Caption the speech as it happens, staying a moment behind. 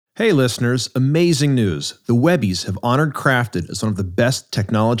Hey listeners, amazing news. The Webbies have honored Crafted as one of the best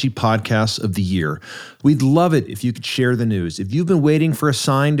technology podcasts of the year. We'd love it if you could share the news. If you've been waiting for a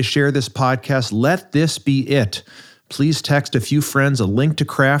sign to share this podcast, let this be it. Please text a few friends a link to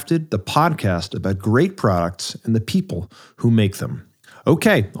Crafted, the podcast about great products and the people who make them.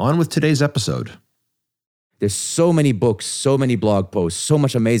 Okay, on with today's episode. There's so many books, so many blog posts, so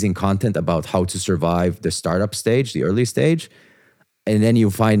much amazing content about how to survive the startup stage, the early stage. And then you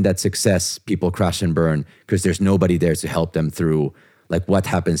find that success, people crash and burn because there's nobody there to help them through like what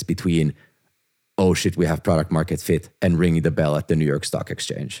happens between, oh shit, we have product market fit and ringing the bell at the New York Stock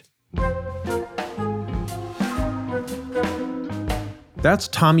Exchange. That's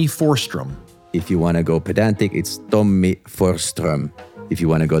Tommi Forsstrom. If you want to go pedantic, it's Tommi Forsstrom. If you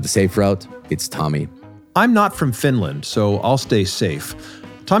want to go the safe route, it's Tommi. I'm not from Finland, so I'll stay safe.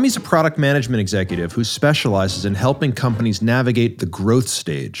 Tommi's a product management executive who specializes in helping companies navigate the growth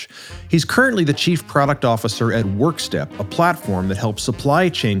stage. He's currently the chief product officer at Workstep, a platform that helps supply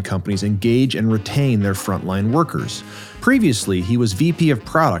chain companies engage and retain their frontline workers. Previously, he was VP of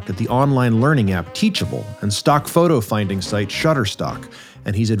product at the online learning app Teachable and stock photo finding site Shutterstock,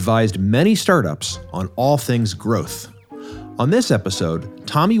 and he's advised many startups on all things growth. On this episode,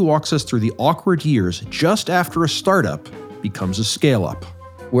 Tommi walks us through the awkward years just after a startup becomes a scale-up.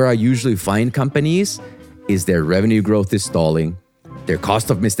 Where I usually find companies is their revenue growth is stalling, their cost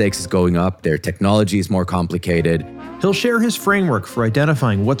of mistakes is going up, their technology is more complicated. He'll share his framework for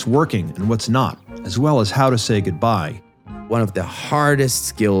identifying what's working and what's not, as well as how to say goodbye. One of the hardest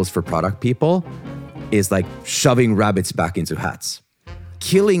skills for product people is like shoving rabbits back into hats.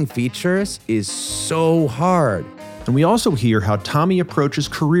 Killing features is so hard. And we also hear how Tommi approaches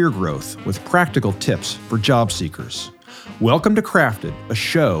career growth with practical tips for job seekers. Welcome to Crafted, a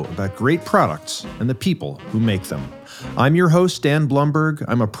show about great products and the people who make them. I'm your host, Dan Blumberg.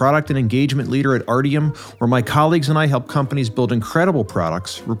 I'm a product and engagement leader at Artium, where my colleagues and I help companies build incredible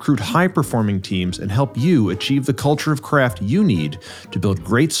products, recruit high-performing teams, and help you achieve the culture of craft you need to build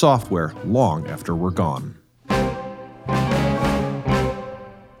great software long after we're gone.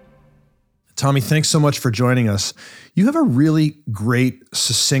 Tommi, thanks so much for joining us. You have a really great,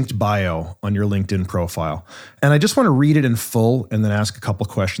 succinct bio on your LinkedIn profile, and I just want to read it in full and then ask a couple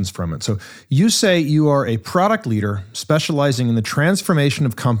questions from it. So you say you are a product leader specializing in the transformation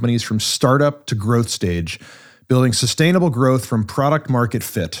of companies from startup to growth stage, building sustainable growth from product market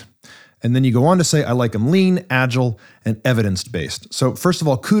fit. And then you go on to say, I like them lean, agile, and evidence-based. So first of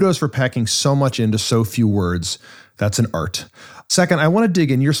all, kudos for packing so much into so few words. That's an art. Second, I want to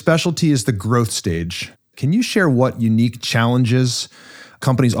dig in. Your specialty is the growth stage. Can you share what unique challenges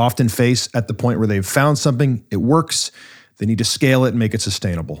companies often face at the point where they've found something, it works, they need to scale it and make it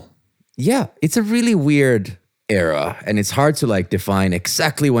sustainable? Yeah, it's a really weird era, and it's hard to like define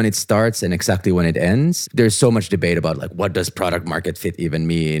exactly when it starts and exactly when it ends. There's so much debate about like what does product market fit even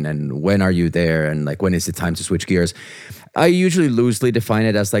mean, and when are you there, and like when is it time to switch gears. I usually loosely define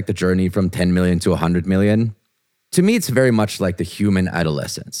it as like the journey from 10 million to 100 million. To me, it's very much like the human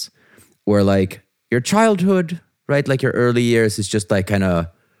adolescence, where like your childhood, right? Like your early years is just like kind of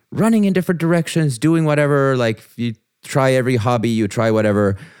running in different directions, doing whatever, like you try every hobby, you try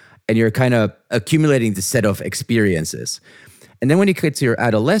whatever, and you're kind of accumulating the set of experiences. And then when you get to your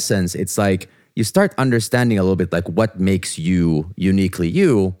adolescence, it's like you start understanding a little bit like what makes you uniquely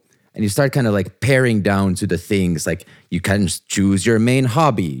you, and you start kind of like paring down to the things, like you can choose your main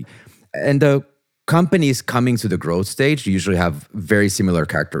hobby. And the companies coming to the growth stage usually have very similar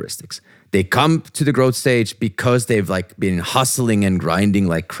characteristics. They come to the growth stage because they've like been hustling and grinding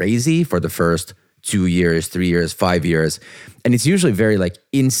like crazy for the first 2 years, 3 years, 5 years. And it's usually very like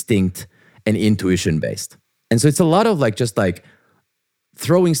instinct and intuition based. And so it's a lot of like just like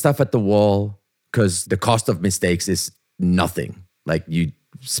throwing stuff at the wall because the cost of mistakes is nothing. Like you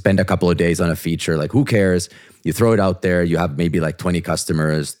spend a couple of days on a feature, like who cares? You throw it out there, you have maybe like 20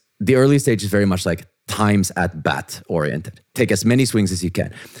 customers. The early stage is very much like times at bat oriented. Take as many swings as you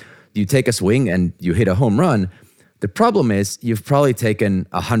can. You take a swing and you hit a home run. The problem is you've probably taken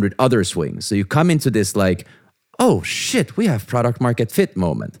 100 other swings. So you come into this like, oh shit, we have product market fit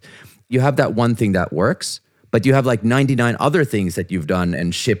moment. You have that one thing that works, but you have like 99 other things that you've done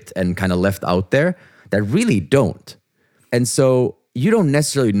and shipped and kind of left out there that really don't. And so you don't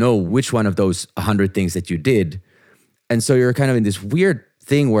necessarily know which one of those 100 things that you did. And so you're kind of in this weird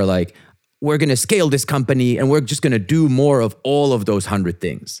thing where like, we're going to scale this company and we're just going to do more of all of those 100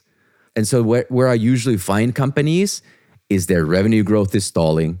 things. And so where I usually find companies is their revenue growth is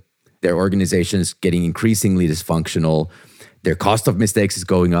stalling, their organization is getting increasingly dysfunctional, their cost of mistakes is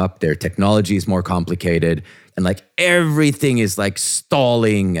going up, their technology is more complicated. and like everything is like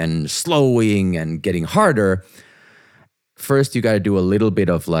stalling and slowing and getting harder, first you got to do a little bit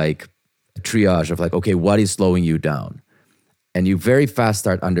of like triage of like, okay, what is slowing you down? And you very fast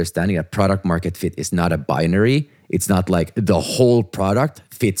start understanding that product market fit is not a binary. It's not like the whole product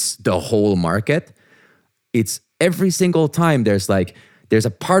fits the whole market. It's every single time there's a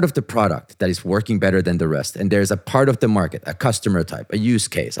part of the product that is working better than the rest. And there's a part of the market, a customer type, a use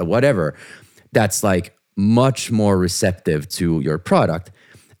case, a whatever, that's like much more receptive to your product.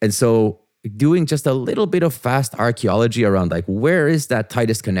 And so doing just a little bit of fast archaeology around like, where is that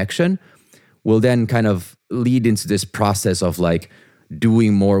tightest connection will then kind of lead into this process of like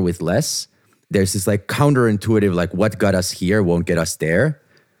doing more with less. There's this like counterintuitive, like what got us here won't get us there.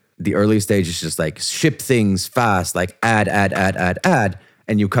 The early stage is just like ship things fast, like add.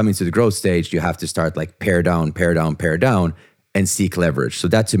 And you come into the growth stage, you have to start like pare down, and seek leverage. So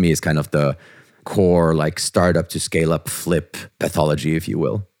that to me is kind of the core like startup to scale up flip pathology, if you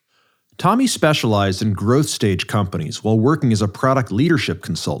will. Tommi specialized in growth stage companies while working as a product leadership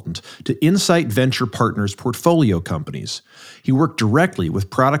consultant to Insight Venture Partners portfolio companies. He worked directly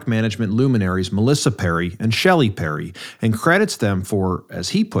with product management luminaries Melissa Perry and Shelley Perry and credits them for, as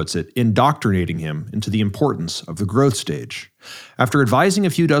he puts it, indoctrinating him into the importance of the growth stage. After advising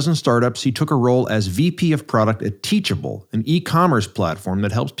a few dozen startups, he took a role as VP of Product at Teachable, an e-commerce platform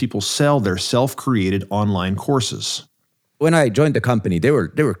that helps people sell their self-created online courses. When I joined the company, they were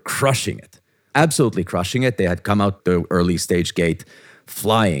crushing it, absolutely crushing it. They had come out the early stage gate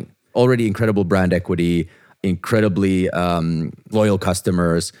flying, already incredible brand equity, incredibly loyal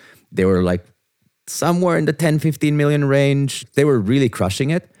customers. They were like somewhere in the 10, 15 million range. They were really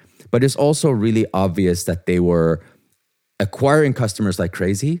crushing it, but it's also really obvious that they were acquiring customers like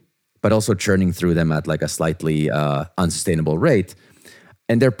crazy, but also churning through them at like a slightly unsustainable rate.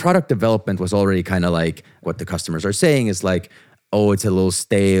 And their product development was already kind of like what the customers are saying is like, oh, it's a little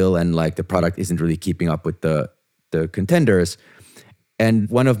stale and like the product isn't really keeping up with the contenders. And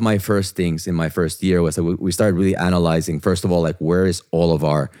one of my first things in my first year was that we started really analyzing, first of all, like where is all of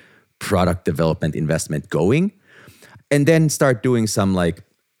our product development investment going? And then start doing some like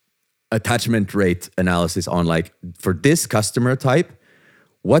attachment rate analysis on like, for this customer type,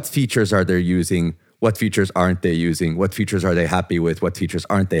 what features are they using? What features aren't they using? What features are they happy with? What features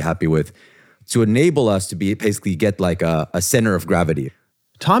aren't they happy with? To enable us to be basically get like a center of gravity.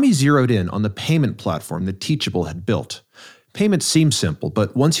 Tommi zeroed in on the payment platform that Teachable had built. Payments seem simple,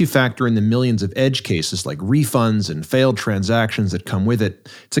 but once you factor in the millions of edge cases like refunds and failed transactions that come with it,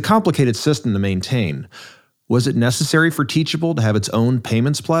 it's a complicated system to maintain. Was it necessary for Teachable to have its own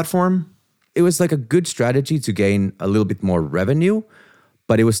payments platform? It was like a good strategy to gain a little bit more revenue,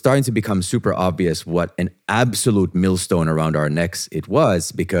 but it was starting to become super obvious what an absolute millstone around our necks it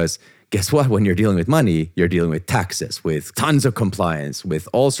was, because guess what? When you're dealing with money, you're dealing with taxes, with tons of compliance, with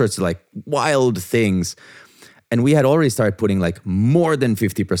all sorts of like wild things. And we had already started putting like more than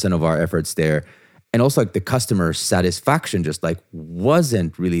 50% of our efforts there. And also like the customer satisfaction just like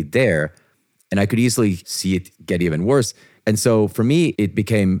wasn't really there. And I could easily see it get even worse. And so for me, it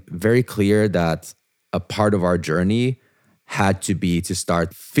became very clear that a part of our journey had to be to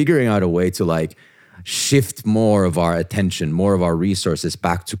start figuring out a way to like shift more of our attention, more of our resources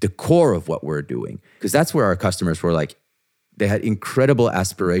back to the core of what we're doing. Because that's where our customers were like, they had incredible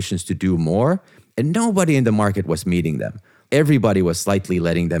aspirations to do more, and nobody in the market was meeting them. Everybody was slightly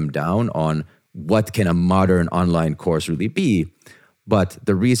letting them down on what can a modern online course really be. But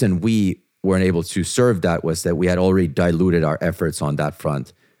the reason we weren't able to serve that was that we had already diluted our efforts on that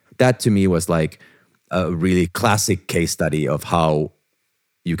front. That to me was like a really classic case study of how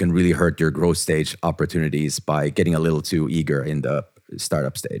you can really hurt your growth stage opportunities by getting a little too eager in the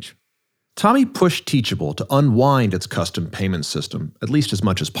startup stage. Tommi pushed Teachable to unwind its custom payment system, at least as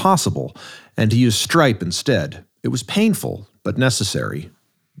much as possible, and to use Stripe instead. It was painful, but necessary.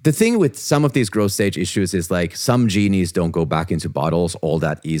 The thing with some of these growth stage issues is like some genies don't go back into bottles all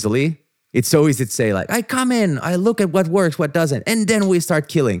that easily. It's so easy to say like, I come in, I look at what works, what doesn't, and then we start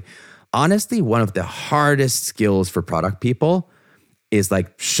killing. Honestly, one of the hardest skills for product people is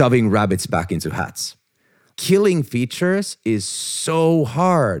like shoving rabbits back into hats. Killing features is so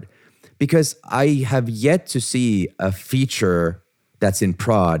hard because I have yet to see a feature that's in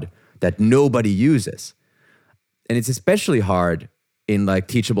prod that nobody uses. And it's especially hard in like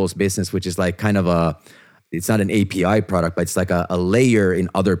Teachable's business, which is like kind of it's not an API product, but it's like a layer in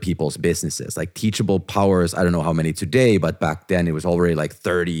other people's businesses. Like Teachable powers, I don't know how many today, but back then it was already like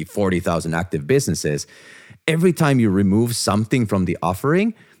 30, 40,000 active businesses. Every time you remove something from the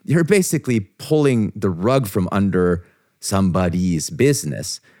offering, you're basically pulling the rug from under somebody's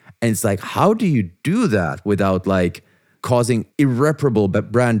business. And it's like, how do you do that without like causing irreparable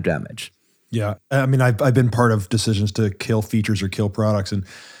brand damage? Yeah. I mean, I've been part of decisions to kill features or kill products, and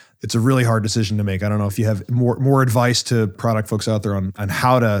it's a really hard decision to make. I don't know if you have more advice to product folks out there on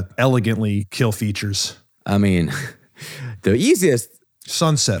how to elegantly kill features. I mean, the easiest...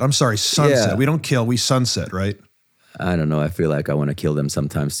 Sunset. I'm sorry, sunset. Yeah. We don't kill, we sunset, right? I don't know. I feel like I want to kill them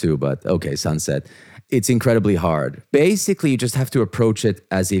sometimes too, but okay, sunset. It's incredibly hard. Basically, you just have to approach it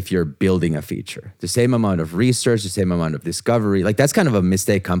as if you're building a feature. The same amount of research, the same amount of discovery. Like that's kind of a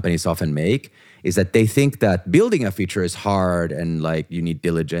mistake companies often make, is that they think that building a feature is hard and like you need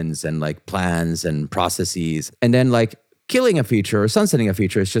diligence and like plans and processes. And then like killing a feature or sunsetting a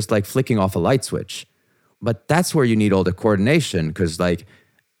feature is just like flicking off a light switch. But that's where you need all the coordination, because like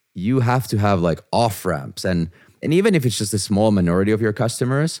you have to have like off ramps. And even if it's just a small minority of your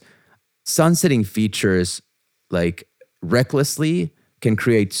customers, sunsetting features like recklessly can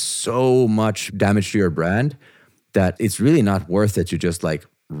create so much damage to your brand that it's really not worth it to just like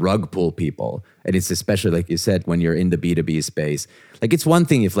rug pull people. And it's especially, like you said, when you're in the B2B space. Like it's one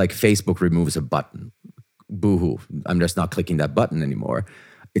thing if like Facebook removes a button, boohoo, I'm just not clicking that button anymore.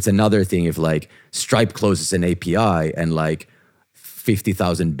 It's another thing if like Stripe closes an API and like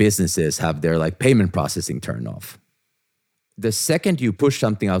 50,000 businesses have their like payment processing turned off. The second you push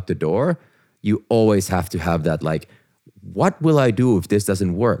something out the door, you always have to have that like, what will I do if this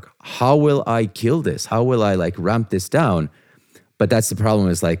doesn't work? How will I kill this? How will I like ramp this down? But that's the problem,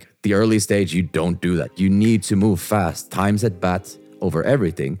 is like the early stage, you don't do that. You need to move fast. Time's at bat over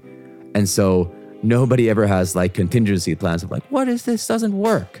everything. And so nobody ever has like contingency plans of like, what if this doesn't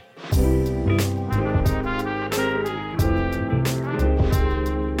work?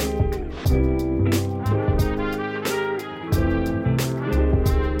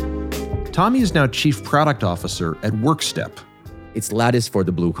 Tommi is now Chief Product Officer at Workstep. It's Lattice for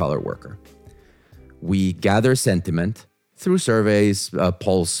the blue-collar worker. We gather sentiment through surveys,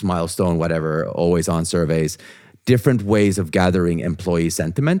 Pulse, Milestone, whatever, always-on surveys, different ways of gathering employee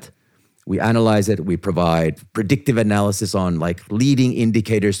sentiment. We analyze it. We provide predictive analysis on like leading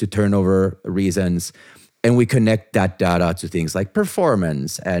indicators to turnover reasons. And we connect that data to things like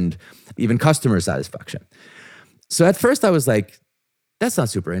performance and even customer satisfaction. So at first I was like, that's not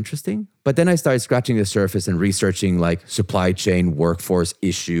super interesting. But then I started scratching the surface and researching like supply chain workforce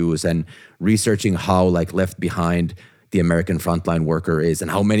issues and researching how like left behind the American frontline worker is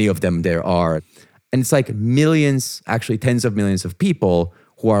and how many of them there are. And it's like millions, actually tens of millions of people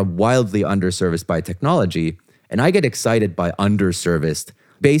who are wildly underserviced by technology. And I get excited by underserviced,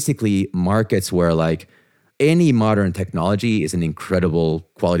 basically markets where like any modern technology is an incredible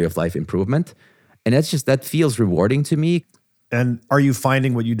quality of life improvement. And that feels rewarding to me. And are you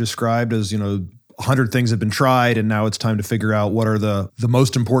finding what you described as, 100 things have been tried and now it's time to figure out what are the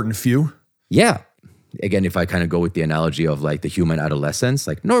most important few? Yeah. Again, if I kind of go with the analogy of like the human adolescence,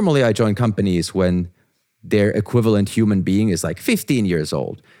 like normally I join companies when their equivalent human being is like 15 years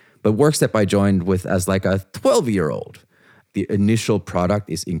old. But Workstep I joined with as like a 12-year-old. The initial product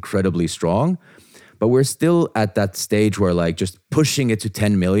is incredibly strong, but we're still at that stage where like just pushing it to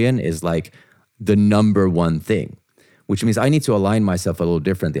 10 million is like the number one thing, which means I need to align myself a little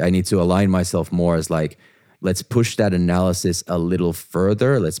differently. I need to align myself more as like, let's push that analysis a little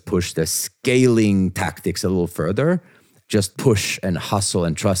further. Let's push the scaling tactics a little further. Just push and hustle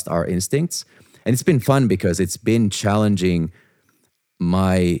and trust our instincts. And it's been fun because it's been challenging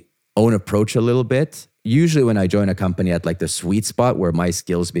my own approach a little bit. Usually when I join a company at like the sweet spot where my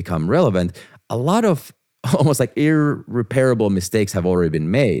skills become relevant, a lot of almost like irreparable mistakes have already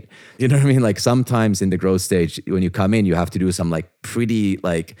been made. You know what I mean? Like sometimes in the growth stage, when you come in, you have to do some like pretty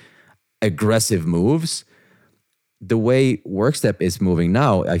like aggressive moves. The way Workstep is moving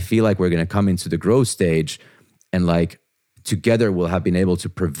now, I feel like we're going to come into the growth stage and like together we'll have been able to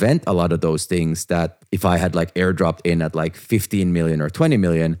prevent a lot of those things that if I had like airdropped in at like 15 million or 20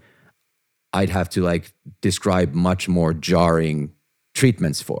 million, I'd have to like describe much more jarring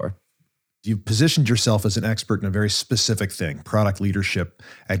treatments for. You've positioned yourself as an expert in a very specific thing, product leadership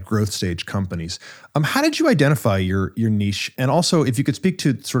at growth stage companies. How did you identify your niche? And also, if you could speak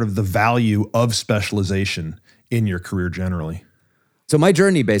to sort of the value of specialization in your career generally. So my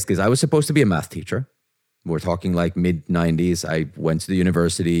journey basically is I was supposed to be a math teacher. We're talking like mid-90s. I went to the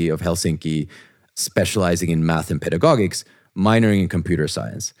University of Helsinki, specializing in math and pedagogics, minoring in computer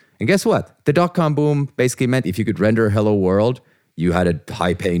science. And guess what? The dot-com boom basically meant if you could render Hello World, you had a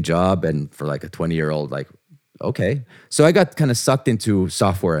high-paying job, and for like a 20-year-old, like, okay. So I got kind of sucked into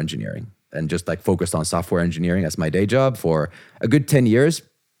software engineering and just like focused on software engineering as my day job for a good 10 years.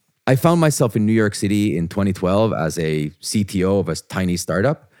 I found myself in New York City in 2012 as a CTO of a tiny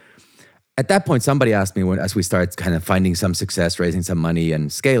startup. At that point, somebody asked me, as we started kind of finding some success, raising some money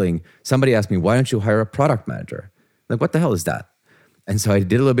and scaling, somebody asked me, why don't you hire a product manager? Like, what the hell is that? And so I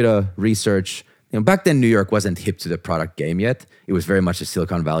did a little bit of research. Back then, New York wasn't hip to the product game yet. It was very much a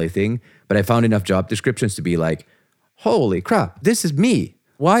Silicon Valley thing. But I found enough job descriptions to be like, holy crap, this is me.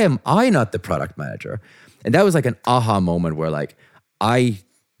 Why am I not the product manager? And that was like an aha moment where like, I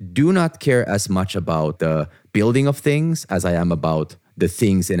do not care as much about the building of things as I am about the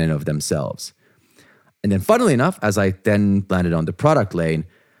things in and of themselves. And then funnily enough, as I then landed on the product lane,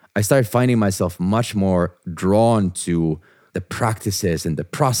 I started finding myself much more drawn to the practices and the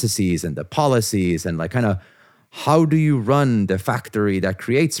processes and the policies and like kind of how do you run the factory that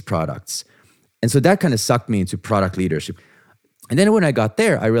creates products? And so that kind of sucked me into product leadership. And then when I got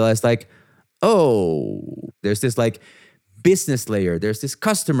there, I realized like, oh, there's this like business layer, there's this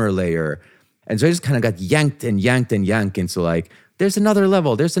customer layer. And so I just kind of got yanked into like, there's another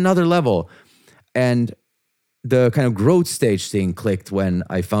level. And the kind of growth stage thing clicked when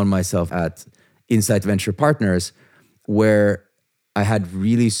I found myself at Insight Venture Partners, where I had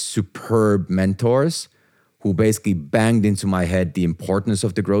really superb mentors who basically banged into my head the importance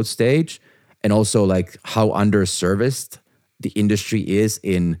of the growth stage and also like how underserviced the industry is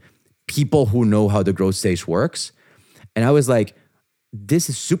in people who know how the growth stage works. And I was like, this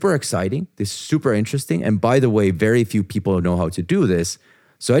is super exciting. This is super interesting. And by the way, very few people know how to do this.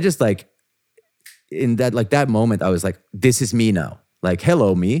 So I just like, in that moment, I was like, this is me now. Like,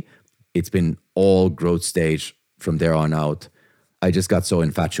 hello, me. It's been all growth stage from there on out. I just got so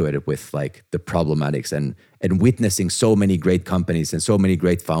infatuated with like the problematics and witnessing so many great companies and so many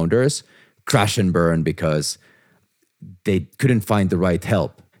great founders crash and burn because they couldn't find the right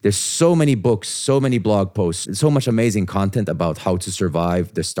help. There's so many books, so many blog posts, so much amazing content about how to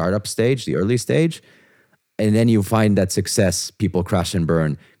survive the startup stage, the early stage. And then you find that success, people crash and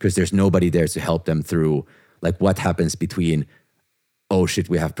burn because there's nobody there to help them through like what happens between, oh shit,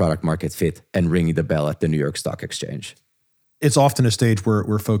 we have product market fit and ringing the bell at the New York Stock Exchange. It's often a stage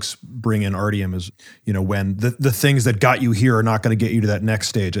where folks bring in RDM as, when the things that got you here are not going to get you to that next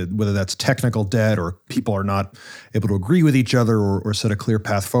stage, whether that's technical debt or people are not able to agree with each other or set a clear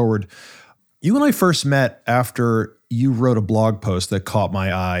path forward. You and I first met after you wrote a blog post that caught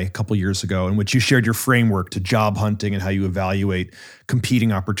my eye a couple years ago in which you shared your framework to job hunting and how you evaluate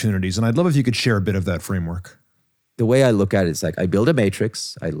competing opportunities. And I'd love if you could share a bit of that framework. The way I look at it is like I build a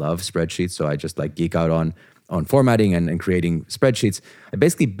matrix. I love spreadsheets, so I just like geek out on formatting and creating spreadsheets. I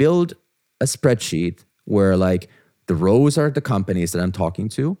basically build a spreadsheet where like the rows are the companies that I'm talking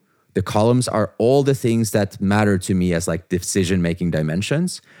to. The columns are all the things that matter to me as like decision-making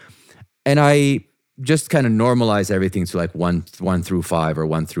dimensions. And I just kind of normalize everything to like 1 through 5 or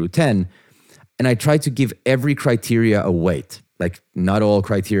 1 through 10. And I try to give every criteria a weight. Like not all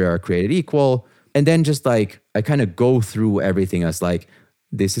criteria are created equal. And then just like, I kind of go through everything as like,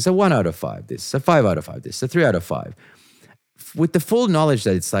 this is a 1 out of 5. This is a 5 out of 5. This is a 3 out of 5. With the full knowledge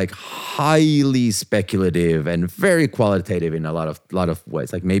that it's like highly speculative and very qualitative in a lot of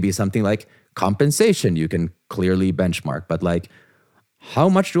ways. Like maybe something like compensation you can clearly benchmark, but like how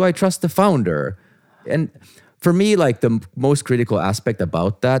much do I trust the founder? And for me, like the most critical aspect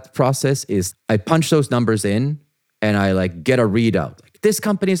about that process is I punch those numbers in and I like get a readout. Like this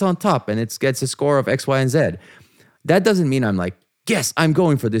company is on top and it gets a score of X, Y, and Z. That doesn't mean I'm like, yes, I'm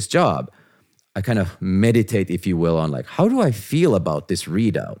going for this job. I kind of meditate, if you will, on like, how do I feel about this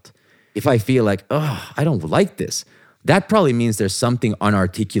readout? If I feel like, oh, I don't like this, that probably means there's something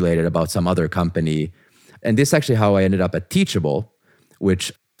unarticulated about some other company. And this is actually how I ended up at Teachable,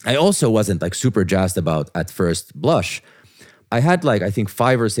 which I also wasn't like super jazzed about at first blush. I had like, I think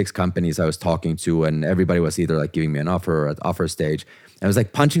 5 or 6 companies I was talking to and everybody was either like giving me an offer or at offer stage. And I was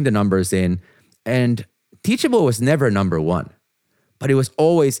like punching the numbers in and Teachable was never number 1. But it was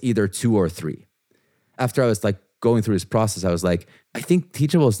always either 2 or 3. After I was like going through this process, I was like, I think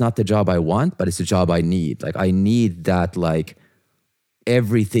Teachable is not the job I want, but it's the job I need. Like I need that like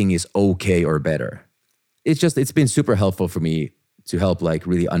everything is okay or better. It's been super helpful for me to help like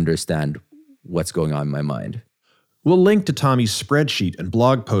really understand what's going on in my mind. We'll link to Tommi's spreadsheet and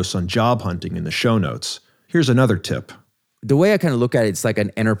blog posts on job hunting in the show notes. Here's another tip. The way I kind of look at it, it's like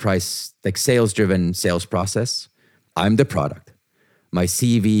an enterprise, like sales-driven sales process. I'm the product. My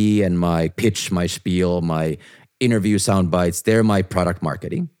CV and my pitch, my spiel, my interview sound bites, they're my product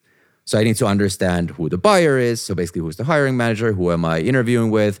marketing. So I need to understand who the buyer is. So basically, who's the hiring manager? Who am I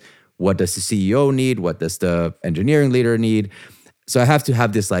interviewing with? What does the CEO need? What does the engineering leader need? So I have to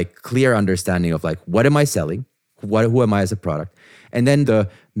have this like clear understanding of like, what am I selling? Who am I as a product? And then the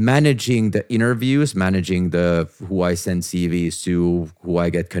managing the interviews, managing the who I send CVs to, who I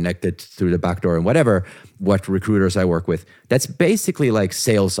get connected through the back door and whatever, what recruiters I work with. That's basically like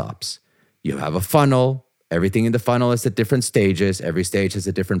sales ops. You have a funnel. Everything in the funnel is at different stages. Every stage has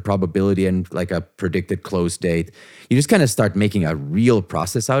a different probability and like a predicted close date. You just kind of start making a real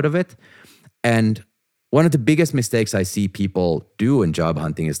process out of it. And one of the biggest mistakes I see people do in job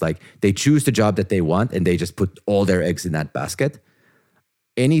hunting is like they choose the job that they want and they just put all their eggs in that basket.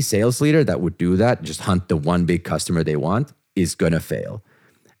 Any sales leader that would do that, just hunt the one big customer they want, is going to fail.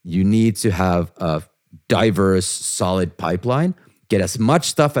 You need to have a diverse, solid pipeline. Get as much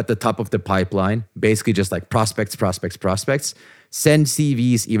stuff at the top of the pipeline, basically just like prospects. Send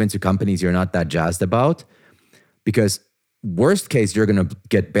CVs even to companies you're not that jazzed about, because worst case, you're going to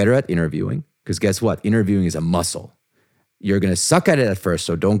get better at interviewing. Because guess what? Interviewing is a muscle. You're going to suck at it at first,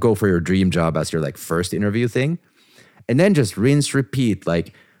 so don't go for your dream job as your like first interview thing. And then just rinse, repeat,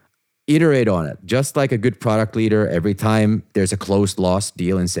 like iterate on it. Just like a good product leader, every time there's a closed lost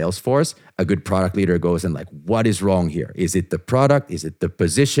deal in Salesforce, a good product leader goes and like, what is wrong here? Is it the product? Is it the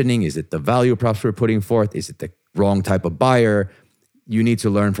positioning? Is it the value props we're putting forth? Is it the wrong type of buyer? You need to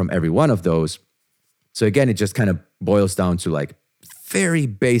learn from every one of those. So again, it just kind of boils down to like very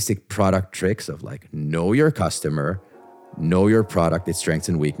basic product tricks of like, know your customer, know your product, its strengths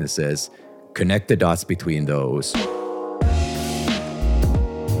and weaknesses, connect the dots between those. I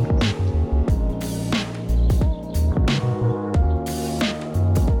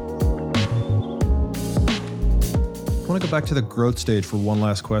want to go back to the growth stage for one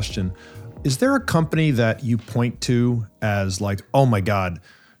last question. Is there a company that you point to as like, oh my God,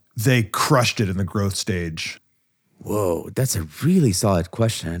 they crushed it in the growth stage? Whoa, that's a really solid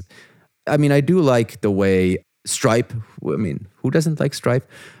question. I mean, I do like the way Stripe, I mean, who doesn't like Stripe,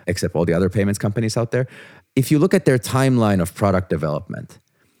 except all the other payments companies out there? If you look at their timeline of product development,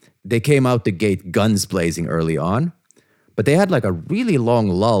 they came out the gate guns blazing early on, but they had like a really long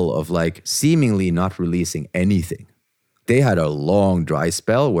lull of like seemingly not releasing anything. They had a long dry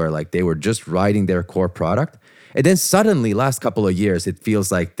spell where like they were just writing their core product. And then suddenly, last couple of years, it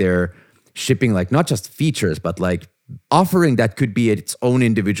feels like they're shipping like not just features, but like offering that could be its own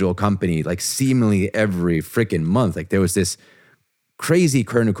individual company, like seemingly every freaking month. Like there was this crazy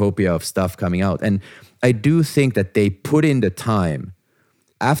cornucopia of stuff coming out. And I do think that they put in the time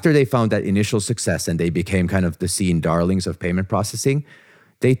after they found that initial success and they became kind of the scene darlings of payment processing.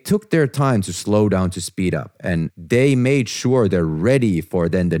 They took their time to slow down, to speed up, and they made sure they're ready for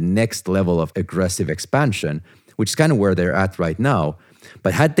then the next level of aggressive expansion, which is kind of where they're at right now.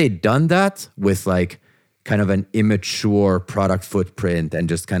 But had they done that with like kind of an immature product footprint and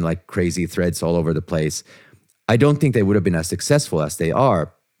just kind of like crazy threads all over the place, I don't think they would have been as successful as they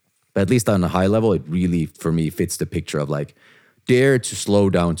are. But at least on a high level, it really, for me, fits the picture of like, dare to slow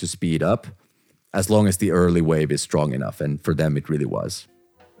down to speed up as long as the early wave is strong enough. And for them, it really was.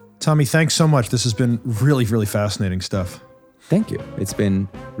 Tommi, thanks so much. This has been really, really fascinating stuff. Thank you. It's been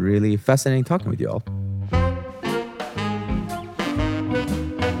really fascinating talking with you all.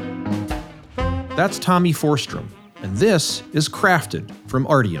 That's Tommi Forsstrom, and this is Crafted from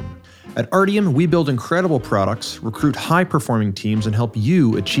Artium. At Artium, we build incredible products, recruit high-performing teams, and help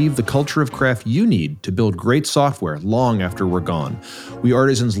you achieve the culture of craft you need to build great software long after we're gone. We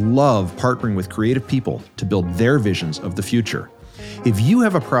artisans love partnering with creative people to build their visions of the future. If you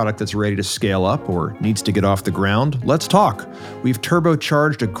have a product that's ready to scale up or needs to get off the ground, let's talk. We've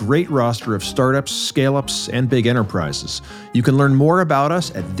turbocharged a great roster of startups, scale-ups, and big enterprises. You can learn more about us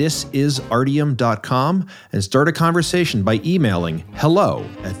at thisisartium.com and start a conversation by emailing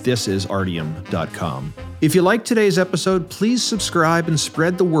hello@thisisartium.com. If you liked today's episode, please subscribe and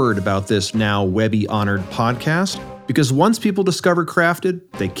spread the word about this now Webby-honored podcast, because once people discover Crafted,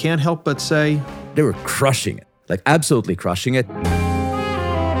 they can't help but say, they were crushing it, like absolutely crushing it.